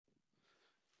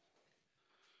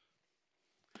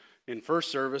In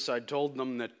first service, I told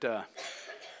them that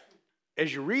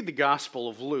as you read the Gospel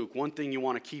of Luke, one thing you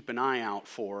want to keep an eye out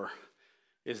for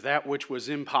is that which was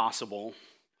impossible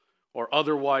or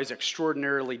otherwise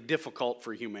extraordinarily difficult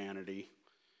for humanity.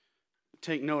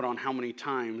 Take note on how many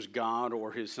times God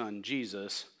or his son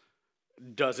Jesus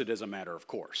does it as a matter of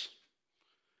course.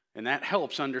 And that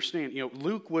helps understand.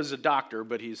 Luke was a doctor,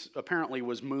 but he's apparently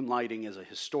was moonlighting as a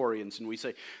historian. And we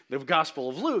say the Gospel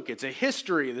of Luke, it's a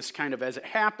history, this kind of as it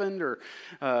happened, or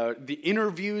the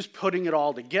interviews, putting it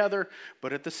all together.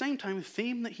 But at the same time, the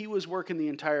theme that he was working the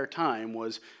entire time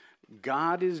was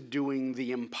God is doing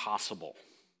the impossible.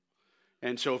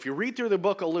 And so if you read through the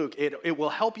book of Luke, it will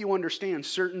help you understand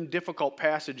certain difficult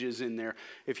passages in there.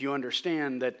 If you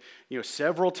understand that,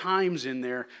 several times in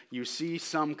there, you see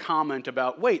some comment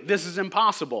about, wait, this is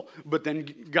impossible, but then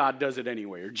God does it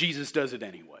anyway, or Jesus does it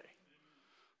anyway.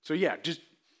 So yeah, just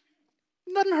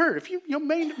doesn't hurt. If you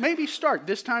maybe start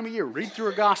this time of year, read through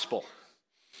a gospel.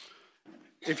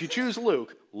 If you choose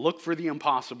Luke, look for the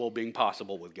impossible being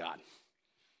possible with God.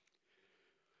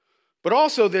 But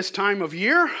also this time of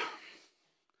year,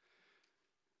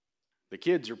 the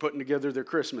kids are putting together their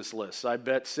Christmas lists. I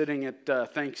bet sitting at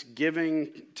Thanksgiving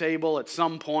table at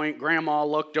some point, Grandma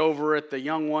looked over at the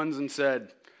young ones and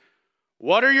said,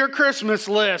 "What are your Christmas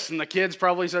lists?" And the kids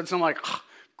probably said something like,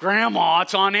 "Grandma,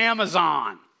 it's on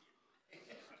Amazon."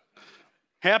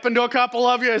 Happened to a couple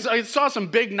of you. I saw some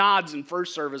big nods in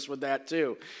first service with that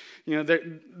too.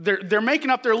 They're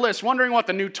making up their list, wondering what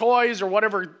the new toys or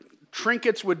whatever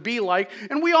trinkets would be like,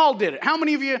 and we all did it. How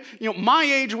many of you, my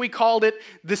age, we called it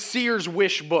the Sears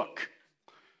Wish Book.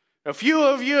 A few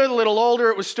of you, a little older,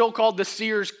 it was still called the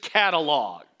Sears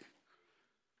Catalog.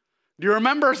 Do you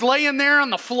remember us laying there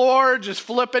on the floor, just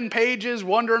flipping pages,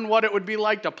 wondering what it would be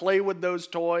like to play with those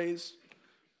toys?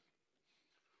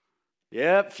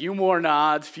 Yep, few more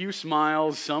nods, few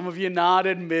smiles, some of you not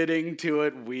admitting to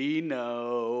it, we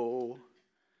know.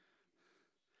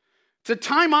 It's a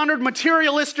time-honored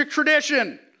materialistic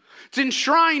tradition. It's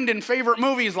enshrined in favorite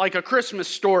movies like A Christmas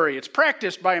Story. It's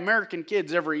practiced by American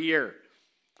kids every year.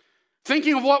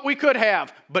 Thinking of what we could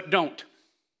have, but don't.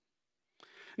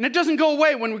 And it doesn't go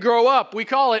away when we grow up. We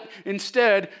call it,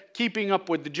 instead, keeping up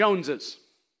with the Joneses.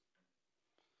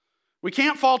 We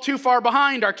can't fall too far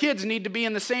behind. Our kids need to be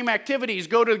in the same activities,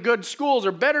 go to good schools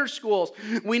or better schools.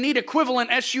 We need equivalent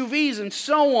SUVs and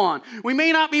so on. We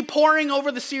may not be poring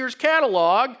over the Sears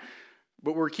catalog,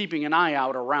 but we're keeping an eye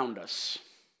out around us.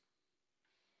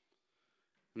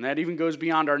 And that even goes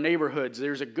beyond our neighborhoods.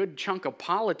 There's a good chunk of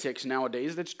politics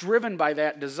nowadays that's driven by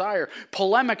that desire.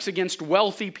 Polemics against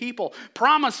wealthy people.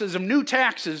 Promises of new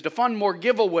taxes to fund more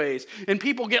giveaways. And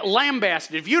people get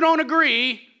lambasted. If you don't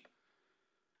agree,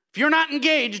 if you're not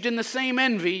engaged in the same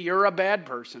envy, you're a bad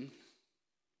person.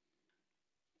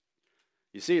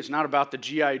 You see, it's not about the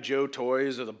G.I. Joe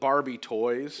toys or the Barbie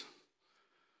toys.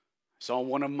 I saw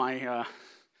one of my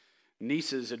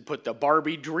nieces had put the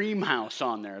Barbie Dream House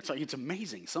on there. It's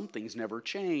amazing. Some things never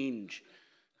change.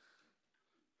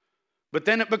 But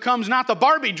then it becomes not the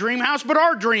Barbie Dream House, but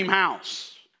our dream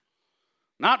house.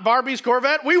 Not Barbie's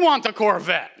Corvette. We want the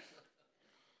Corvette.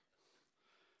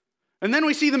 And then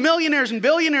we see the millionaires and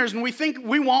billionaires, and we think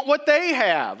we want what they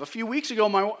have. A few weeks ago,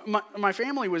 my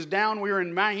family was down. We were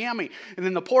in Miami. And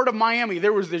in the port of Miami,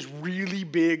 there was this really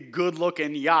big,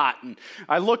 good-looking yacht. And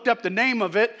I looked up the name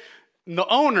of it. And the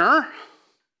owner,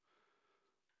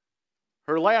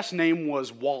 her last name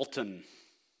was Walton.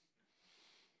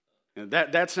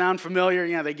 That sound familiar?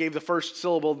 Yeah, they gave the first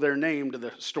syllable of their name to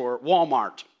the store,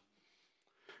 Walmart.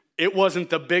 It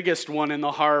wasn't the biggest one in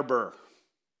the harbor.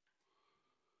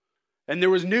 And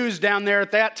there was news down there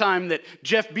at that time that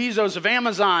Jeff Bezos of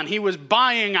Amazon, he was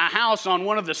buying a house on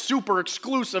one of the super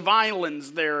exclusive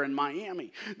islands there in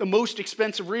Miami, the most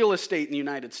expensive real estate in the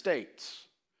United States.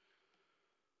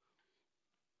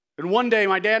 And one day,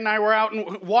 my dad and I were out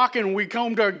and walking, and we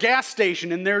come to a gas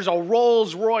station, and there's a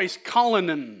Rolls-Royce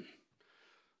Cullinan,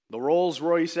 the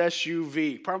Rolls-Royce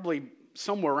SUV, probably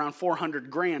somewhere around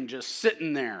 $400,000 just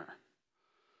sitting there.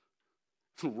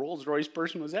 The Rolls-Royce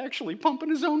person was actually pumping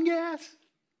his own gas.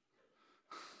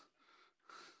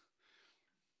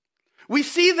 We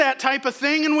see that type of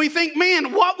thing and we think,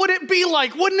 man, what would it be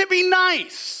like? Wouldn't it be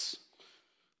nice?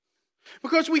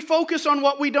 Because we focus on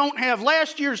what we don't have.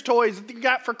 Last year's toys that you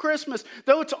got for Christmas,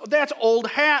 that's old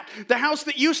hat. The house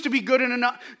that used to be good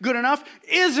enough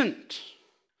isn't.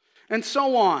 And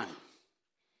so on.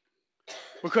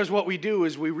 Because what we do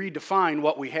is we redefine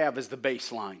what we have as the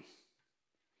baseline.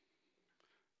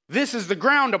 This is the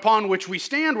ground upon which we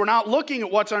stand. We're not looking at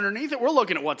what's underneath it. We're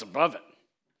looking at what's above it.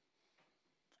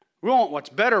 We want what's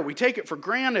better. We take it for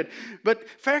granted. But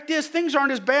fact is, things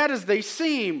aren't as bad as they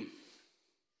seem.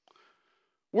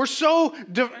 We're so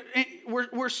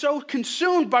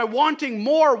consumed by wanting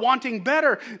more, wanting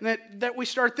better, that we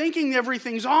start thinking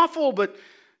everything's awful. But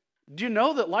do you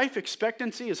know that life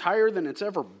expectancy is higher than it's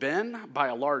ever been by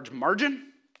a large margin?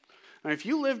 And if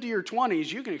you live to your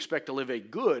 20s, you can expect to live a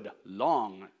good,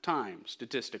 long time,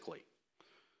 statistically.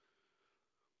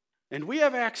 And we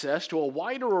have access to a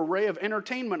wider array of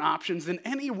entertainment options than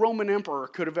any Roman emperor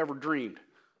could have ever dreamed.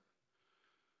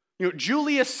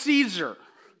 Julius Caesar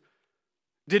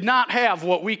did not have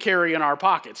what we carry in our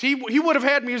pockets. He would have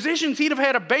had musicians, he'd have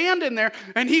had a band in there,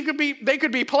 and they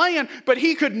could be playing, but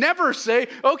he could never say,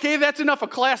 okay, that's enough of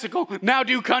classical, now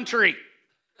do country.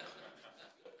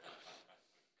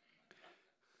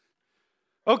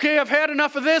 Okay, I've had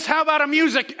enough of this, how about a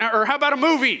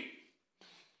movie?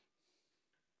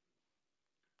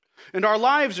 And our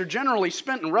lives are generally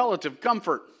spent in relative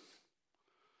comfort.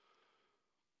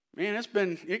 Man,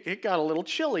 it got a little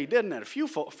chilly, didn't it? A few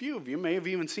of you may have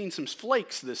even seen some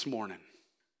flakes this morning.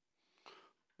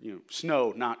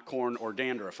 Snow, not corn or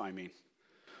dandruff, I mean.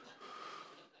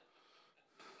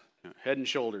 Head and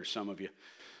shoulders, some of you.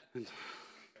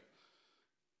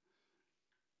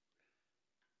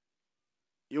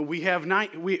 We have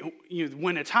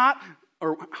when it's hot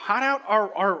out,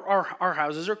 our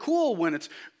houses are cool. When it's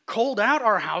cold out,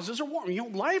 our houses are warm.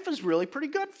 Life is really pretty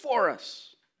good for us.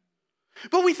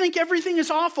 But we think everything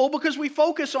is awful because we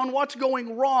focus on what's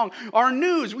going wrong. Our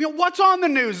news, what's on the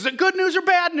news? Is it good news or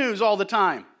bad news all the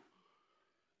time?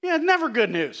 Yeah, it's never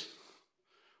good news.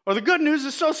 Or the good news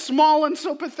is so small and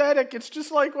so pathetic, it's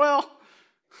just like, well,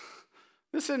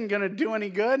 this isn't going to do any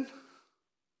good.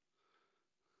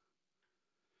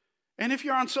 And if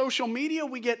you're on social media,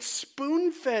 we get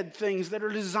spoon-fed things that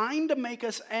are designed to make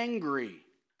us angry.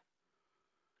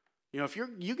 If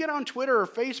you get on Twitter or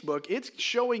Facebook, it's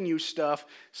showing you stuff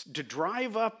to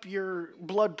drive up your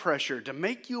blood pressure, to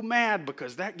make you mad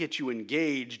because that gets you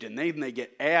engaged, and then they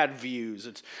get ad views.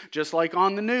 It's just like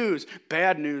on the news.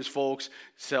 Bad news, folks,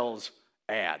 sells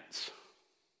ads.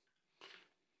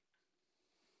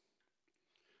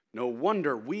 No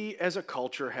wonder we as a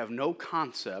culture have no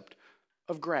concept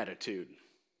of gratitude.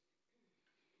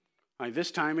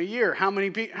 This time of year, how many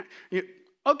people...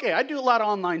 Okay, I do a lot of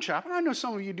online shopping. I know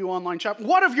some of you do online shopping.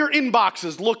 What have your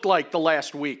inboxes looked like the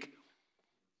last week?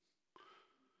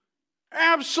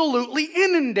 Absolutely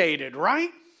inundated,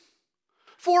 right?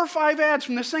 4 or 5 ads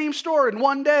from the same store in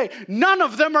one day. None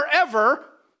of them are ever,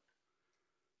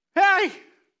 hey,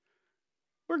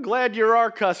 we're glad you're our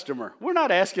customer. We're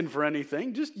not asking for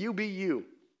anything, just you be you.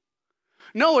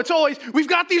 No, it's always, we've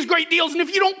got these great deals, and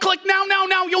if you don't click now,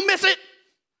 you'll miss it.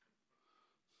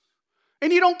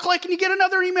 And you don't click, and you get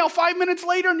another email 5 minutes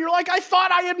later, and you're like, I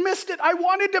thought I had missed it. I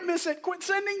wanted to miss it. Quit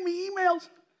sending me emails.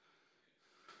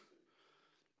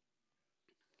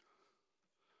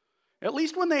 At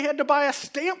least when they had to buy a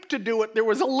stamp to do it, there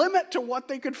was a limit to what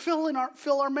they could fill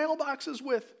our mailboxes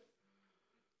with.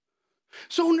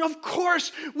 So, of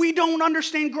course, we don't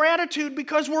understand gratitude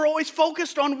because we're always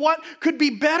focused on what could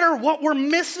be better, what we're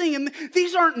missing. And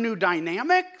these aren't new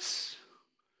dynamics.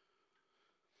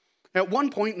 At one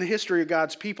point in the history of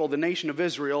God's people, the nation of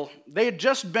Israel, they had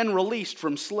just been released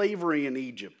from slavery in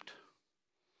Egypt.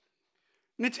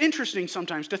 And it's interesting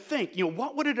sometimes to think,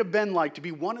 what would it have been like to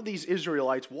be one of these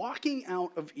Israelites walking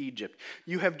out of Egypt?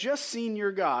 You have just seen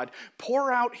your God pour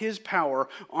out his power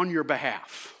on your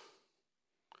behalf.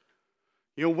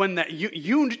 When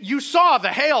you saw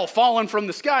the hail falling from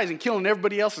the skies and killing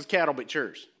everybody else's cattle but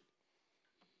yours.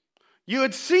 You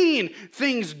had seen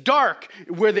things dark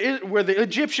where the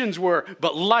Egyptians were,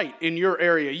 but light in your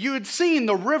area. You had seen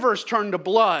the rivers turn to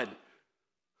blood.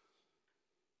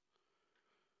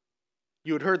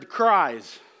 You had heard the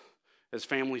cries as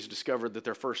families discovered that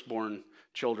their firstborn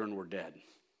children were dead.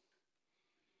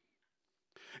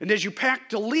 And as you pack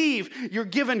to leave, you're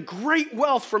given great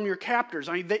wealth from your captors.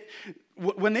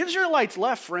 When the Israelites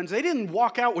left, friends, they didn't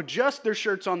walk out with just their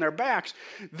shirts on their backs.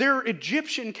 Their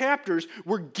Egyptian captors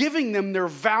were giving them their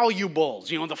valuables,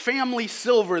 the family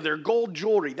silver, their gold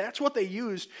jewelry. That's what they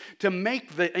used to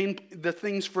make the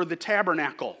things for the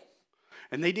tabernacle.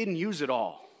 And they didn't use it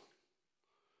all.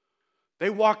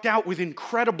 They walked out with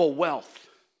incredible wealth.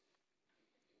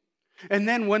 And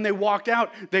then when they walked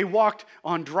out, they walked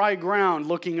on dry ground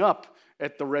looking up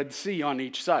at the Red Sea on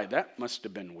each side. That must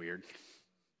have been weird.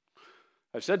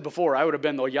 I've said before, I would have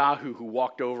been the Yahoo who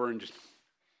walked over and just...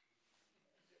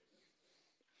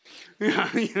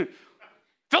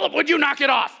 Philip, would you knock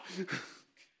it off?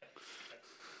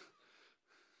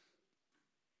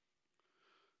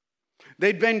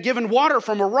 They'd been given water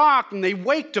from a rock, and they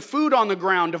wake to food on the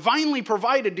ground, divinely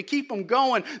provided to keep them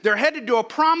going. They're headed to a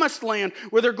promised land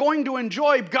where they're going to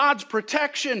enjoy God's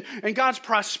protection and God's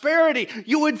prosperity.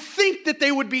 You would think that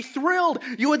they would be thrilled.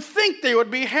 You would think they would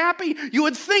be happy. You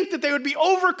would think that they would be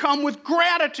overcome with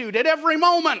gratitude at every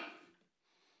moment.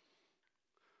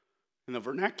 In the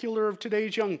vernacular of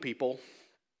today's young people,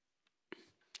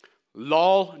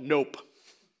 lol, nope.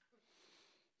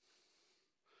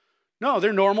 No,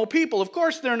 they're normal people. Of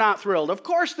course they're not thrilled. Of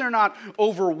course they're not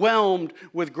overwhelmed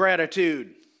with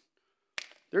gratitude.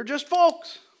 They're just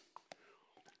folks.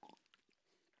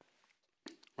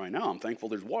 Right now, I'm thankful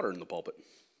there's water in the pulpit.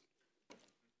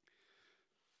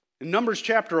 In Numbers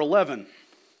chapter 11,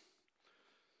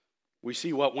 we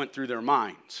see what went through their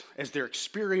minds as they're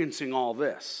experiencing all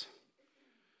this.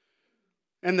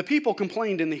 And the people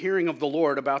complained in the hearing of the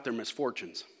Lord about their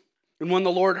misfortunes. And when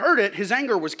the Lord heard it, his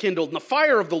anger was kindled, and the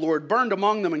fire of the Lord burned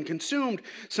among them and consumed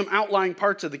some outlying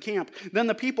parts of the camp. Then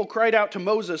the people cried out to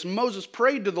Moses, and Moses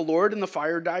prayed to the Lord, and the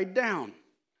fire died down.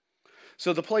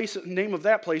 So the name of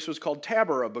that place was called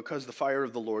Taberah, because the fire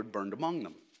of the Lord burned among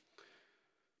them.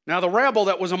 Now the rabble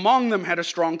that was among them had a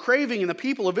strong craving, and the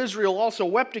people of Israel also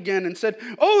wept again and said,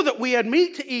 "Oh, that we had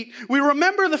meat to eat! We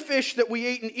remember the fish that we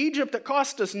ate in Egypt that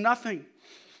cost us nothing.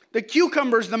 The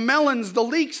cucumbers, the melons, the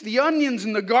leeks, the onions,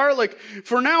 and the garlic.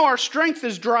 For now our strength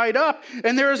is dried up,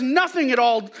 and there is nothing at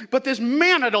all but this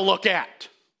manna to look at."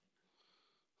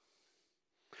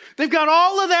 They've got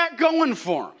all of that going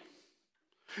for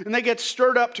them, and they get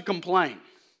stirred up to complain.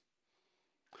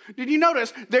 Did you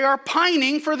notice? They are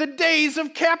pining for the days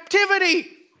of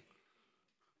captivity.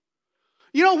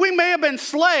 You know, we may have been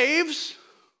slaves.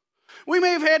 We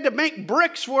may have had to make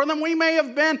bricks for them. We may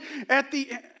have been at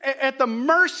the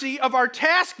mercy of our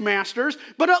taskmasters,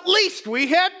 but at least we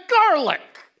had garlic.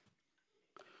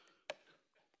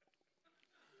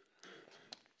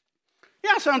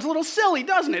 Yeah, sounds a little silly,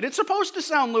 doesn't it? It's supposed to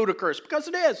sound ludicrous, because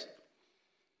it is.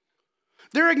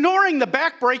 They're ignoring the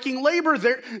backbreaking labor.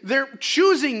 They're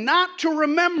choosing not to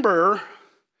remember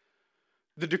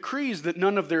the decrees that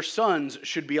none of their sons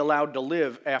should be allowed to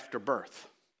live after birth.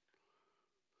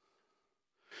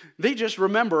 They just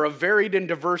remember a varied and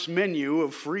diverse menu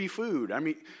of free food. I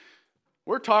mean,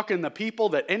 we're talking the people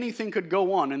that anything could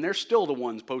go on, and they're still the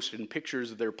ones posting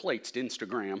pictures of their plates to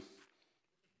Instagram.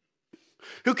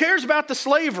 Who cares about the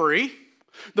slavery?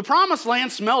 The promised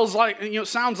land sounds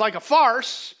like a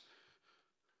farce.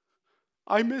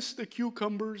 I miss the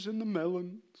cucumbers and the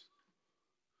melons.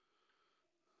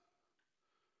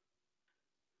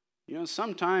 You know,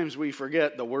 sometimes we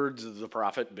forget the words of the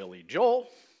prophet Billy Joel.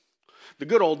 The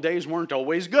good old days weren't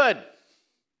always good.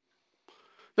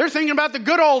 They're thinking about the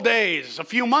good old days a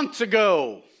few months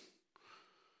ago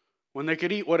when they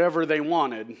could eat whatever they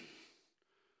wanted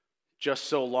just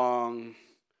so long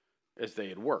as they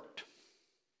had worked.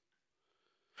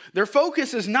 Their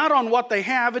focus is not on what they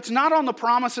have. It's not on the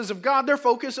promises of God. Their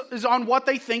focus is on what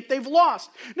they think they've lost.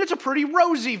 And it's a pretty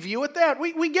rosy view at that.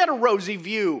 We get a rosy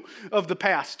view of the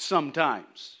past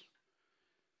sometimes.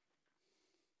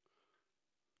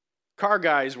 Car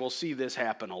guys will see this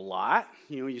happen a lot.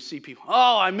 You know, you see people,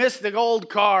 oh, I miss the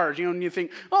old cars. You know, and you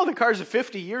think, oh, the cars of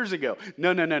 50 years ago.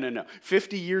 No.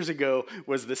 50 years ago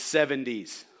was the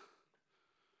 70s.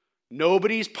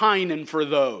 Nobody's pining for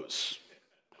those.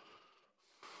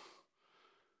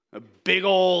 The big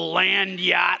old land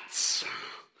yachts,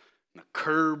 the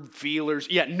curb feelers.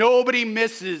 Yeah, nobody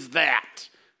misses that.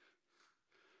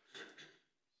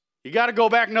 You got to go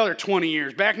back another 20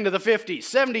 years, back into the 50s,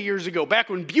 70 years ago, back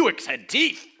when Buicks had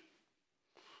teeth.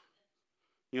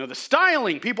 You know, the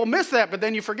styling, people miss that, but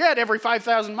then you forget every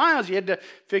 5,000 miles you had to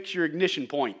fix your ignition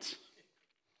points.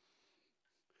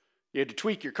 You had to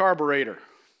tweak your carburetor.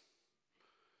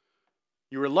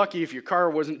 You were lucky if your car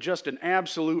wasn't just an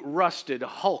absolute rusted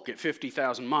hulk at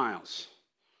 50,000 miles.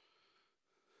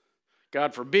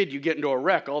 God forbid you get into a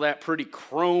wreck, all that pretty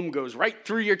chrome goes right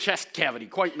through your chest cavity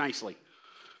quite nicely.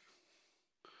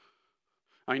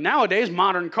 I mean, nowadays,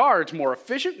 modern car, it's more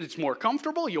efficient, it's more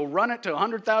comfortable. You'll run it to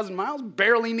 100,000 miles,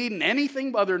 barely needing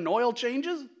anything other than oil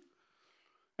changes.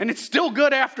 And it's still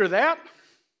good after that.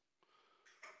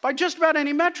 By just about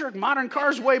any metric, modern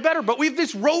cars way better. But we have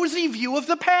this rosy view of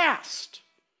the past.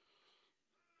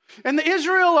 And the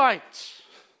Israelites,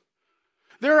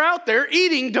 they're out there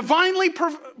eating divinely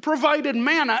provided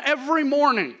manna every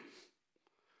morning.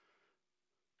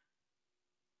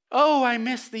 Oh, I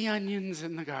miss the onions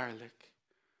and the garlic.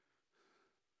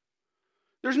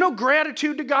 There's no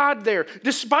gratitude to God there,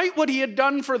 despite what he had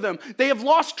done for them. They have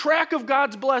lost track of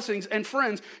God's blessings. And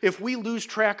friends, if we lose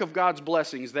track of God's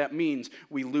blessings, that means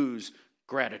we lose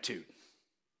gratitude.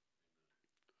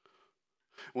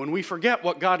 when we forget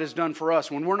what God has done for us,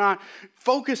 when we're not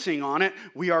focusing on it,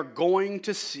 we are going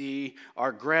to see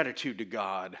our gratitude to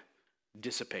God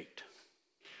dissipate.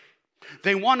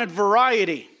 They wanted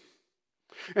variety.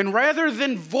 And rather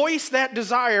than voice that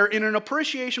desire in an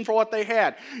appreciation for what they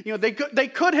had, they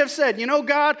could have said,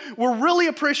 God, we're really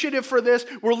appreciative for this.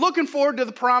 We're looking forward to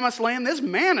the promised land. This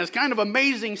manna is kind of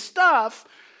amazing stuff.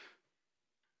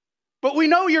 But we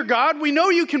know you're God. We know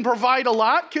you can provide a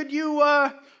lot. Could you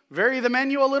vary the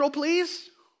menu a little, please?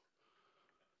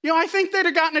 I think they'd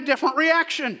have gotten a different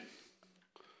reaction.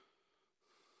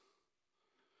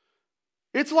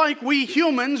 It's like we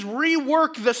humans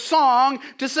rework the song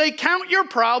to say, count your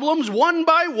problems one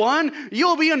by one.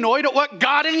 You'll be annoyed at what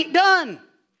God ain't done.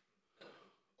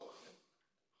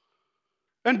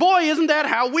 And boy, isn't that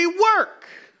how we work.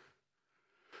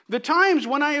 The times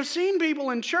when I have seen people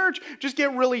in church just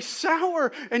get really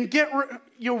sour and get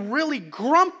really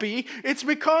grumpy, it's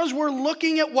because we're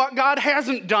looking at what God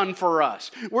hasn't done for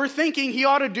us. We're thinking he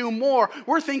ought to do more.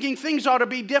 We're thinking things ought to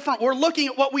be different. We're looking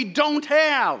at what we don't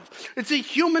have. It's a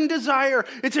human desire.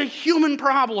 It's a human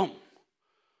problem.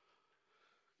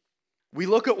 We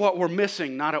look at what we're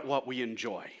missing, not at what we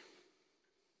enjoy.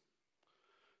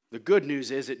 The good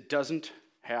news is it doesn't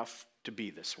have to be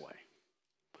this way.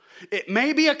 It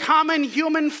may be a common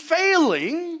human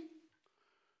failing,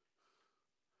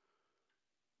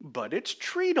 but it's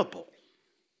treatable.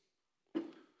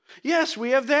 Yes,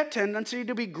 we have that tendency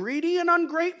to be greedy and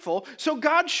ungrateful, so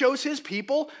God shows his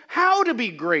people how to be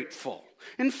grateful.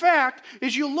 In fact,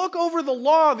 as you look over the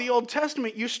law of the Old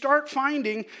Testament, you start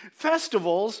finding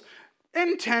festivals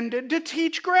intended to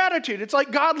teach gratitude. It's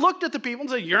like God looked at the people and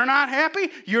said, you're not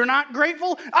happy? You're not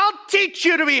grateful? I'll teach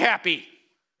you to be happy.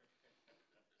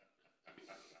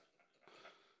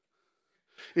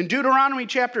 In Deuteronomy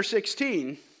chapter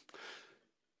 16,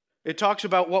 it talks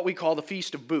about what we call the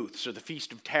Feast of Booths, or the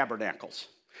Feast of Tabernacles.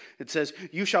 It says,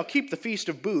 you shall keep the Feast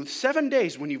of Booths 7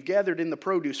 days when you've gathered in the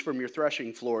produce from your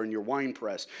threshing floor and your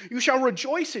winepress. You shall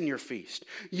rejoice in your feast,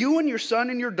 you and your son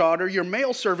and your daughter, your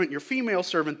male servant, your female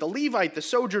servant, the Levite, the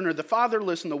sojourner, the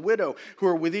fatherless, and the widow who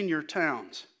are within your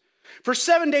towns. For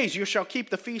 7 days you shall keep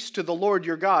the feast to the Lord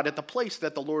your God at the place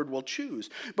that the Lord will choose,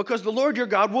 because the Lord your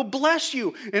God will bless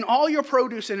you in all your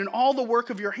produce and in all the work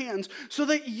of your hands, so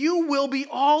that you will be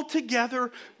altogether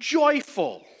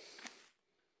joyful.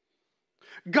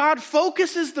 God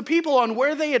focuses the people on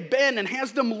where they had been and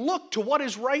has them look to what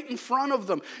is right in front of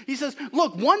them. He says,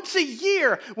 look, once a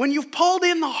year, when you've pulled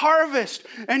in the harvest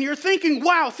and you're thinking,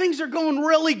 wow, things are going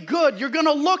really good, you're going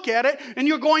to look at it and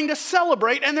you're going to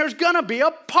celebrate, and there's going to be a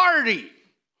party.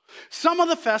 Some of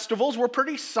the festivals were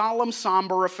pretty solemn,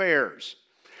 somber affairs.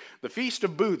 The Feast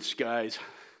of Booths, guys,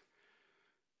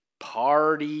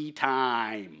 party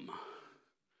time.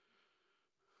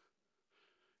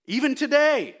 Even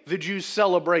today, the Jews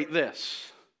celebrate this.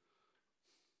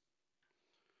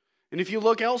 And if you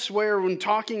look elsewhere when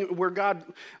talking where God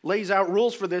lays out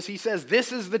rules for this, he says,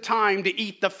 this is the time to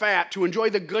eat the fat, to enjoy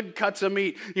the good cuts of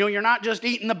meat. You're not just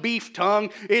eating the beef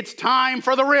tongue. It's time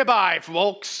for the ribeye,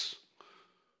 folks.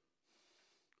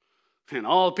 And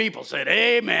all the people said,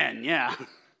 amen, yeah.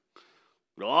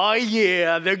 Oh,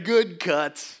 yeah, the good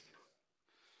cuts.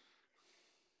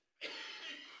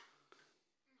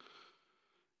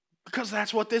 Because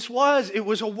that's what this was. It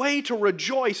was a way to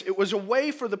rejoice. It was a way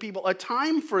for the people, a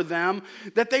time for them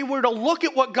that they were to look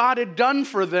at what God had done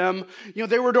for them.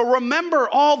 They were to remember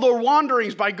all their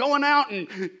wanderings by going out and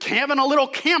having a little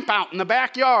camp out in the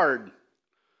backyard.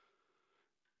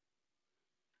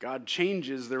 God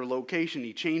changes their location.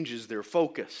 He changes their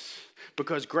focus.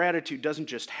 Because gratitude doesn't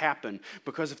just happen.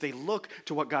 Because if they look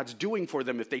to what God's doing for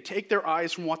them, if they take their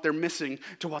eyes from what they're missing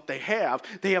to what they have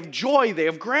joy, they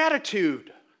have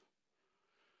gratitude.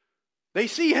 They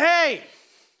see, hey,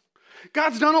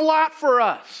 God's done a lot for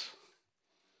us.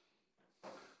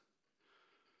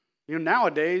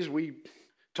 Nowadays we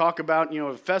talk about,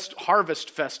 harvest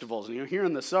festivals. And here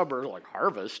in the suburbs, like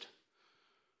harvest.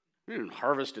 We didn't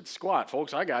harvested squat.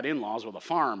 Folks, I got in-laws with a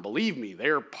farm. Believe me,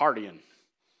 they're partying.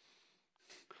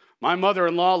 My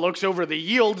mother-in-law looks over the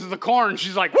yields of the corn.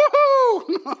 She's like,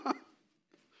 woohoo!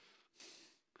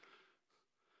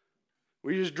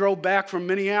 We just drove back from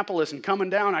Minneapolis, and coming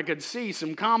down, I could see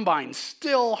some combines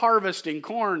still harvesting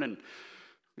corn. And,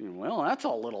 well, that's a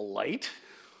little late.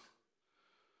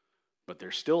 But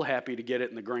they're still happy to get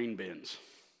it in the grain bins.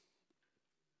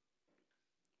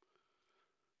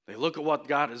 They look at what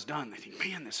God has done. They think,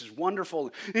 man, this is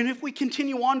wonderful. And if we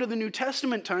continue on to the New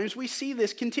Testament times, we see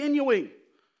this continuing.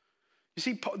 You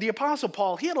see, the Apostle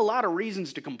Paul, he had a lot of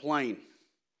reasons to complain.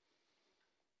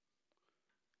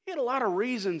 He had a lot of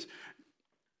reasons.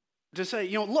 to say,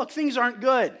 look, things aren't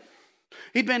good.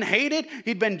 He'd been hated.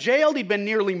 He'd been jailed. He'd been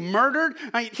nearly murdered.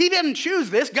 He didn't choose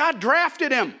this. God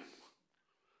drafted him.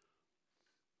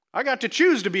 I got to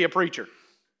choose to be a preacher.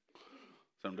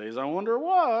 Some days I wonder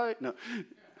why. No.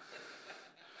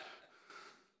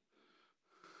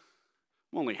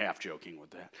 I'm only half joking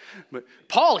with that. But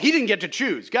Paul, he didn't get to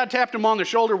choose. God tapped him on the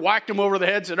shoulder, whacked him over the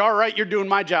head, said, all right, you're doing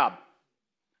my job.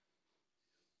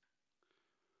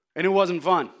 And it wasn't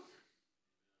fun.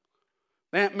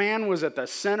 That man was at the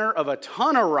center of a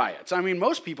ton of riots.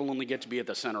 Most people only get to be at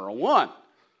the center of one.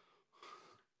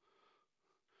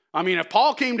 If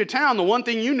Paul came to town, the one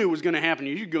thing you knew was going to happen,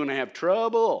 you're going to have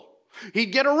trouble. He'd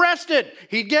get arrested.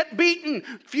 He'd get beaten.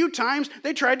 A few times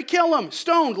they tried to kill him,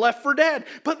 stoned, left for dead.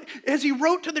 But as he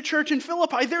wrote to the church in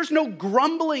Philippi, there's no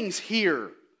grumblings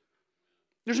here.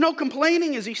 There's no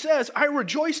complaining, as he says, I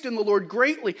rejoiced in the Lord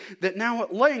greatly that now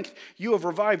at length you have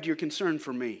revived your concern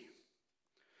for me.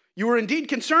 You were indeed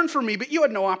concerned for me, but you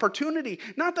had no opportunity.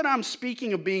 Not that I'm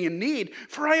speaking of being in need,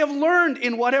 for I have learned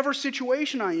in whatever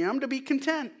situation I am to be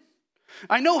content.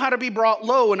 I know how to be brought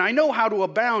low, and I know how to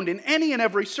abound in any and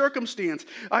every circumstance.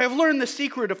 I have learned the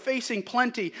secret of facing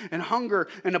plenty and hunger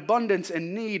and abundance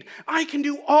and need. I can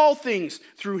do all things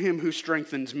through him who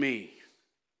strengthens me.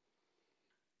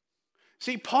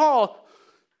 See, Paul,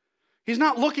 he's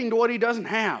not looking to what he doesn't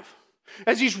have.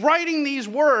 As he's writing these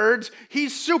words,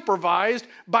 he's supervised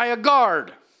by a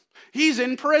guard. He's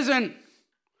in prison.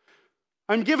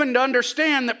 I'm given to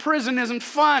understand that prison isn't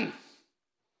fun.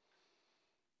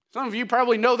 Some of you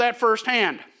probably know that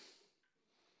firsthand.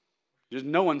 Just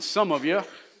knowing some of you,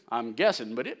 I'm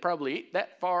guessing, but it probably ain't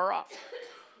that far off.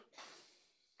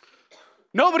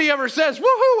 Nobody ever says,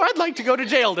 woohoo, I'd like to go to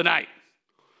jail tonight.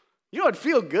 You know, it'd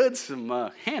feel good,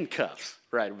 some handcuffs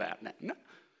right about now.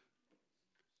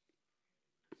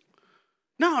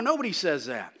 No, nobody says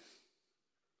that.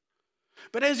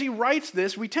 But as he writes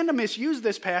this, we tend to misuse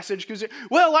this passage because,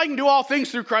 I can do all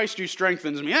things through Christ who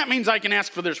strengthens me. That means I can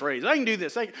ask for this raise. I can do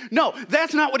this. No,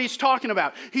 that's not what he's talking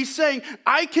about. He's saying,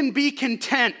 I can be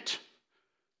content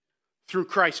through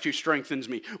Christ who strengthens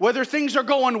me. Whether things are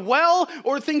going well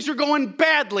or things are going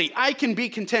badly, I can be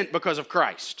content because of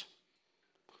Christ.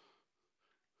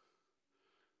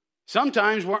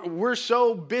 Sometimes we're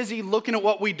so busy looking at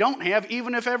what we don't have,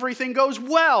 even if everything goes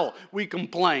well, we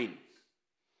complain.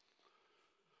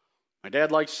 My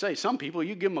dad likes to say, some people,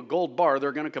 you give them a gold bar,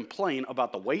 they're going to complain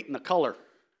about the weight and the color.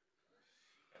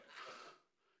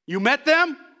 You met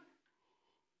them?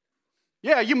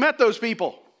 Yeah, you met those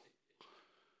people.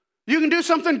 You can do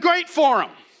something great for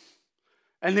them,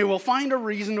 and they will find a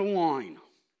reason to whine.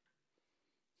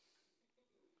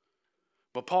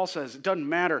 But Paul says it doesn't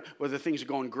matter whether things are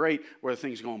going great, whether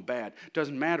things are going bad. It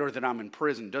doesn't matter that I'm in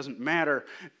prison. It doesn't matter.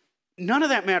 None of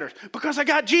that matters because I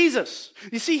got Jesus.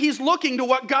 You see, he's looking to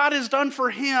what God has done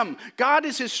for him. God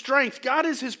is his strength. God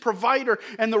is his provider.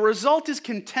 And the result is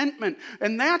contentment.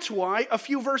 And that's why a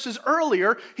few verses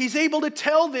earlier, he's able to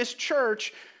tell this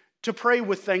church to pray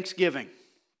with thanksgiving.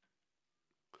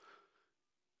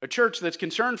 A church that's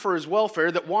concerned for his welfare,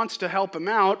 that wants to help him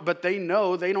out, but they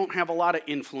know they don't have a lot of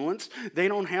influence. They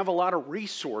don't have a lot of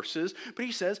resources. But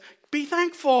he says, be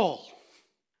thankful.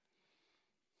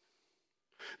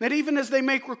 That even as they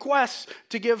make requests,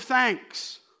 to give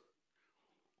thanks.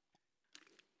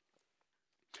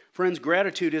 Friends,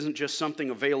 gratitude isn't just something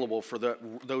available for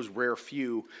those rare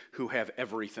few who have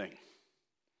everything.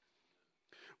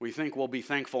 We think we'll be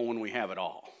thankful when we have it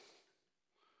all.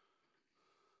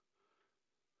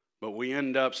 But we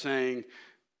end up saying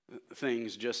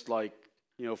things just like,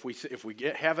 if we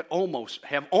have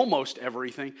almost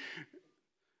everything.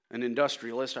 An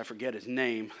industrialist, I forget his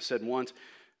name, said once,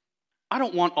 I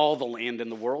don't want all the land in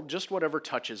the world, just whatever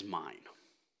touches mine.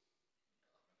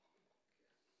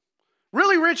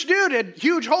 Really rich dude, had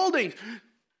huge holdings.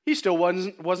 He still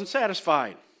wasn't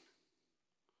satisfied.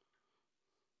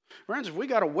 Friends, if we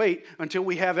got to wait until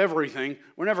we have everything,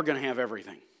 we're never going to have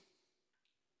everything.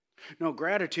 No,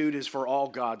 gratitude is for all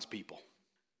God's people.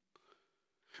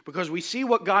 Because we see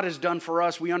what God has done for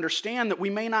us, we understand that we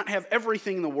may not have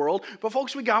everything in the world, but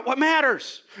folks, we got what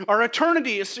matters. Our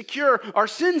eternity is secure. Our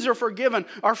sins are forgiven.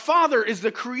 Our Father is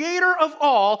the creator of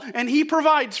all, and he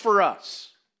provides for us.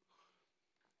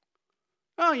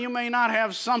 Oh, you may not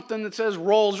have something that says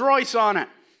Rolls Royce on it,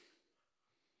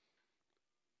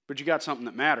 but you got something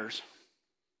that matters.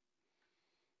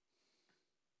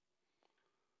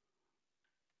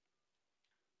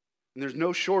 And there's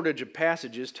no shortage of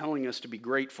passages telling us to be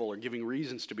grateful or giving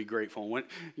reasons to be grateful. When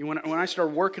I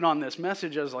started working on this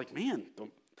message, I was like, man,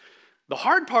 the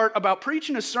hard part about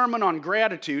preaching a sermon on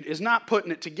gratitude is not putting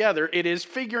it together. It is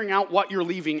figuring out what you're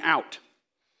leaving out.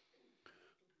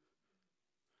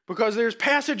 Because there's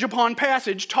passage upon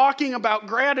passage talking about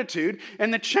gratitude,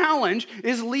 and the challenge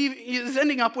is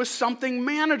ending up with something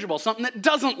manageable, something that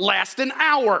doesn't last an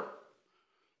hour.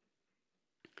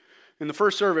 In the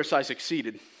first service, I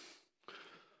succeeded.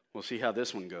 We'll see how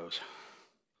this one goes.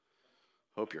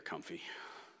 Hope you're comfy.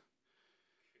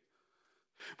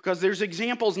 Because there's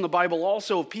examples in the Bible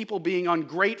also of people being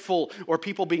ungrateful or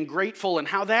people being grateful and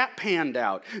how that panned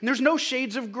out. And there's no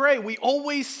shades of gray. We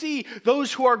always see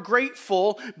those who are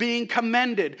grateful being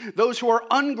commended. Those who are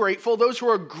ungrateful, those who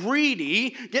are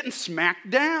greedy, getting smacked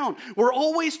down. We're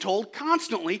always told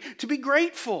constantly to be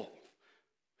grateful.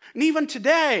 And even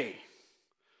today,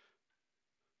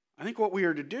 I think what we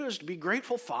are to do is to be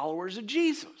grateful followers of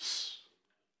Jesus.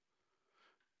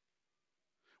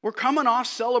 We're coming off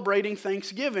celebrating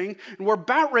Thanksgiving, and we're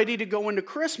about ready to go into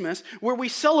Christmas, where we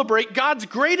celebrate God's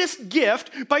greatest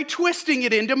gift by twisting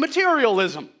it into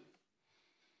materialism.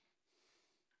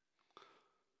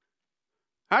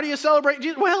 How do you celebrate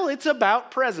Jesus? Well, it's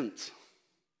about presents.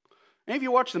 Any of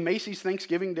you watch the Macy's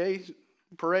Thanksgiving Day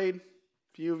Parade?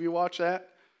 A few of you watch that?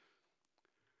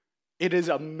 It is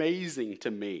amazing to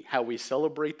me how we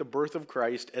celebrate the birth of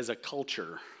Christ as a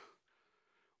culture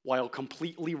while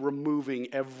completely removing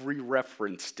every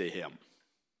reference to him.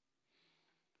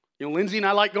 You know, Lindsay and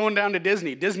I like going down to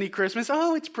Disney Christmas.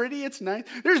 Oh, it's pretty, it's nice.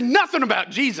 There's nothing about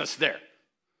Jesus there.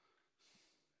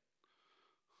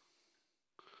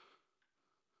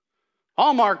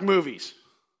 Hallmark movies.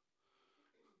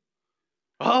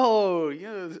 Oh,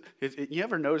 yeah. You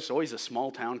ever notice always a small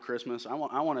town Christmas? I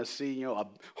want to see, a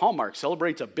Hallmark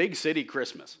celebrates a big city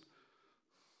Christmas.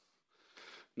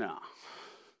 No.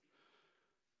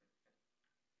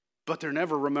 But they're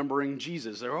never remembering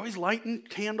Jesus. They're always lighting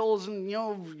candles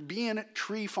and, being at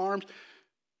tree farms.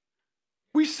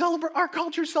 Our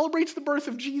culture celebrates the birth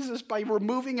of Jesus by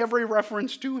removing every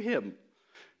reference to him.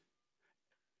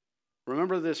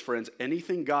 Remember this, friends.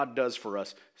 Anything God does for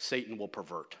us, Satan will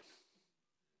pervert.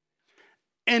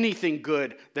 Anything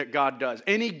good that God does,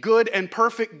 any good and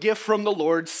perfect gift from the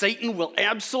Lord, Satan will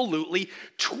absolutely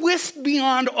twist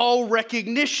beyond all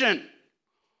recognition.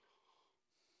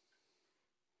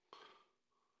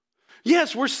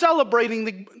 Yes, we're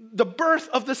celebrating the birth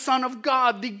of the Son of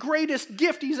God, the greatest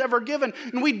gift he's ever given.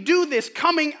 And we do this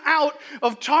coming out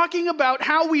of talking about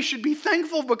how we should be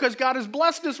thankful because God has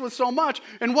blessed us with so much.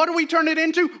 And what do we turn it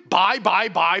into? Buy.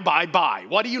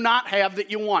 What do you not have that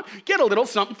you want? Get a little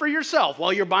something for yourself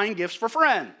while you're buying gifts for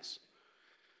friends.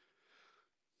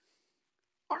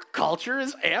 Our culture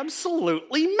is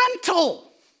absolutely mental.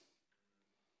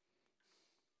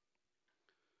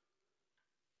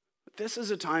 This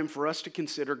is a time for us to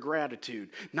consider gratitude,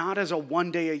 not as a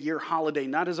one-day-a-year holiday,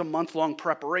 not as a month-long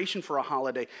preparation for a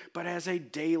holiday, but as a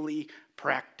daily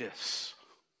practice.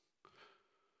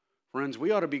 Friends, we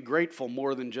ought to be grateful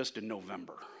more than just in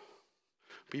November.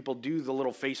 People do the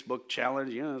little Facebook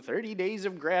challenge, 30 days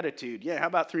of gratitude. Yeah, how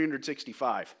about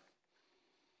 365?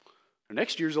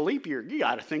 Next year's a leap year. You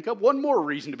got to think up one more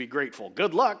reason to be grateful.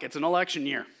 Good luck, it's an election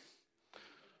year.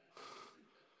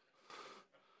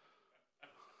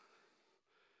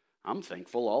 I'm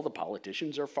thankful all the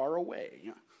politicians are far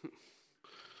away.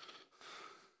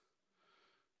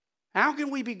 How can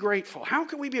we be grateful? How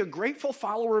can we be a grateful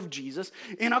follower of Jesus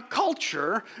in a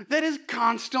culture that is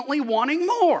constantly wanting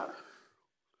more?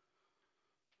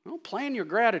 Well, plan your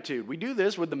gratitude. We do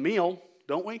this with the meal,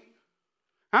 don't we?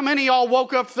 How many of y'all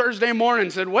woke up Thursday morning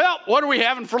and said, well, what are we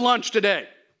having for lunch today?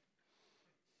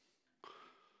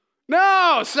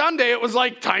 No, Sunday it was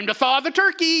like time to thaw the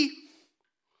turkey.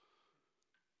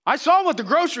 I saw what the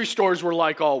grocery stores were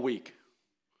like all week.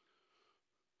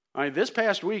 This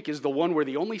past week is the one where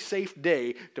the only safe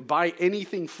day to buy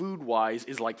anything food-wise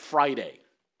is like Friday.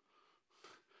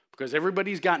 Because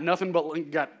everybody's got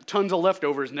got tons of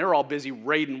leftovers and they're all busy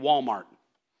raiding Walmart.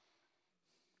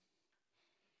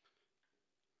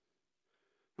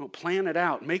 Plan it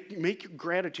out. Make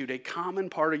gratitude a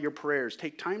common part of your prayers.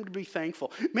 Take time to be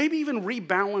thankful. Maybe even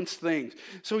rebalance things.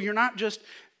 So you're not just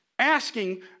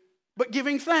asking, but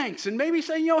giving thanks. And maybe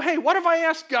saying, hey, what have I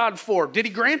asked God for? Did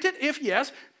he grant it? If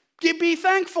yes, be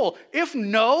thankful. If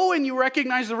no, and you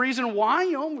recognize the reason why,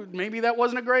 maybe that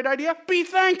wasn't a great idea, be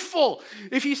thankful.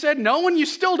 If he said no and you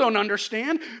still don't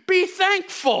understand, be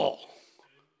thankful.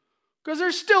 Because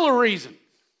there's still a reason.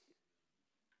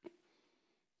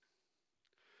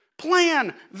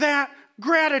 Plan that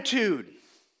gratitude.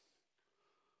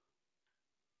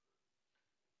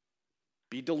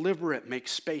 Be deliberate. Make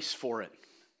space for it.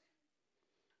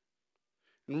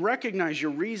 And recognize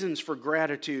your reasons for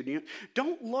gratitude.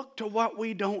 Don't look to what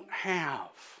we don't have.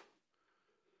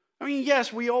 I mean,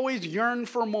 yes, we always yearn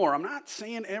for more. I'm not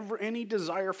saying any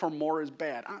desire for more is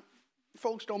bad.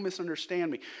 Folks, don't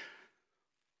misunderstand me.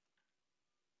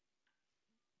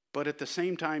 But at the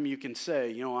same time, you can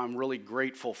say, I'm really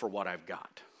grateful for what I've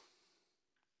got.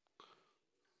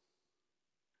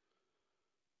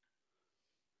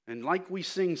 And like we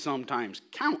sing sometimes,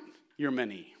 count your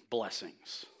many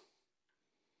blessings.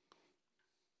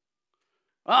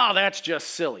 Oh, that's just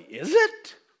silly. Is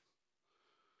it?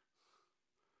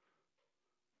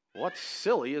 What's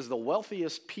silly is the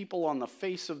wealthiest people on the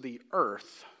face of the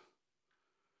earth,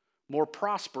 more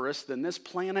prosperous than this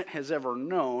planet has ever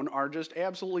known, are just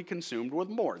absolutely consumed with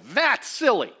more. That's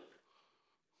silly.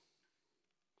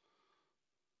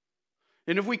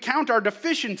 And if we count our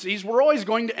deficiencies, we're always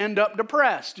going to end up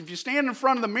depressed. If you stand in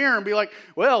front of the mirror and be like,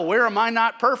 well, where am I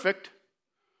not perfect?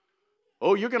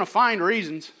 Oh, you're going to find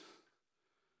reasons.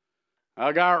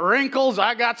 I got wrinkles,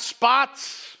 I got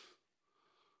spots,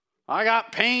 I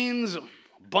got pains,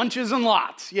 bunches and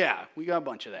lots. Yeah, we got a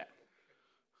bunch of that.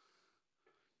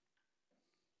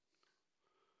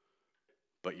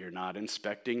 But you're not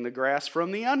inspecting the grass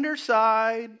from the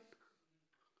underside.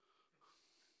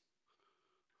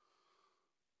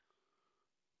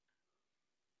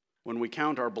 When we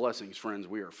count our blessings, friends,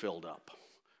 we are filled up.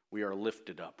 We are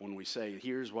lifted up. When we say,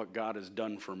 here's what God has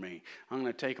done for me, I'm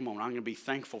going to take a moment. I'm going to be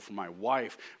thankful for my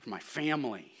wife, for my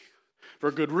family, for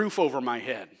a good roof over my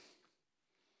head.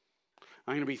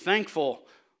 I'm going to be thankful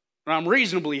that I'm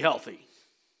reasonably healthy.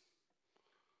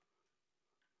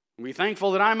 I'm going to be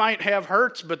thankful that I might have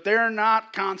hurts, but they're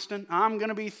not constant. I'm going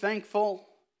to be thankful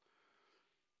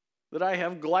that I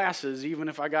have glasses, even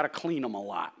if I got to clean them a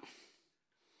lot.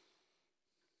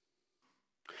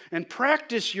 And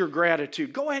practice your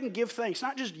gratitude. Go ahead and give thanks,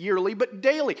 not just yearly, but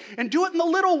daily. And do it in the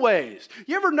little ways.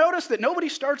 You ever notice that nobody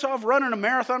starts off running a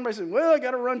marathon by saying, well, I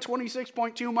got to run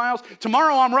 26.2 miles.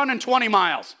 Tomorrow I'm running 20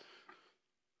 miles.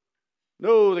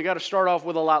 No, they got to start off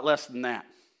with a lot less than that.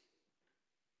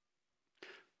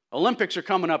 Olympics are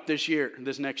coming up this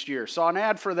next year. Saw an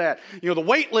ad for that. The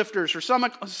weightlifters for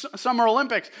Summer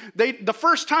Olympics, the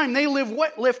first time they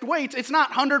lift weights, it's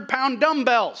not 100-pound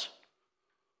dumbbells.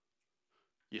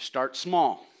 You start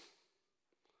small,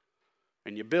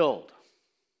 and you build.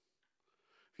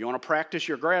 If you want to practice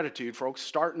your gratitude, folks,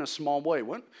 start in a small way.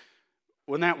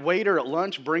 When that waiter at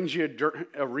lunch brings you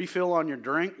a refill on your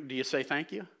drink, do you say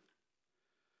thank you?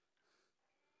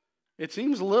 It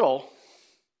seems little,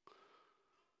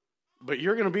 but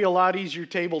you're going to be a lot easier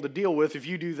table to deal with if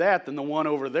you do that than the one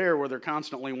over there where they're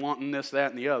constantly wanting this,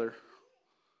 that, and the other.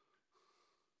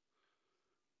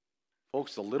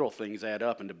 Folks, the little things add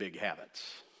up into big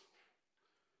habits.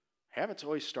 Habits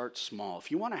always start small.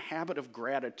 If you want a habit of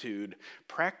gratitude,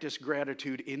 practice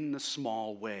gratitude in the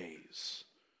small ways.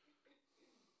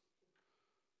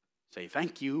 Say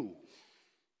thank you.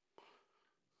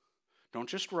 Don't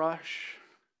just rush,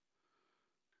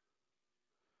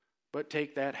 but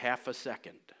take that half a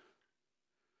second.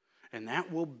 And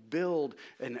that will build,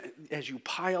 and as you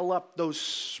pile up those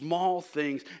small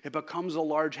things, it becomes a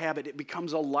large habit. It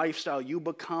becomes a lifestyle. You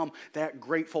become that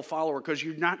grateful follower because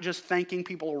you're not just thanking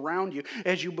people around you.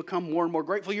 As you become more and more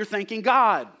grateful, you're thanking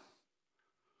God.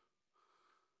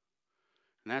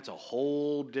 And that's a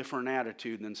whole different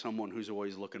attitude than someone who's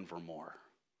always looking for more.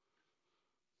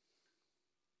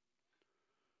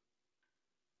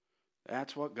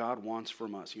 That's what God wants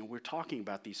from us. We're talking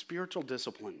about these spiritual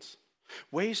disciplines.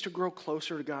 Ways to grow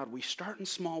closer to God. We start in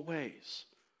small ways.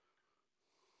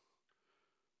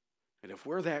 And if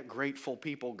we're that grateful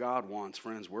people God wants,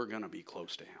 friends, we're going to be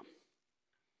close to Him.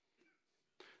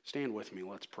 Stand with me.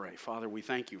 Let's pray. Father, we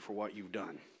thank you for what you've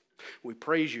done. We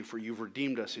praise you for you've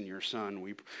redeemed us in your Son.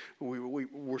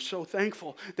 We're so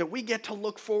thankful that we get to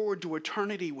look forward to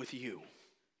eternity with you.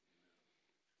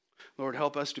 Lord,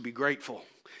 help us to be grateful,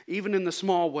 even in the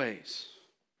small ways.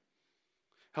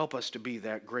 Help us to be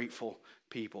that grateful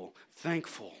people,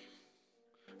 thankful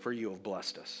for you have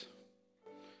blessed us.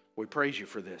 We praise you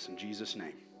for this in Jesus'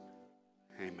 name.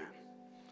 Amen.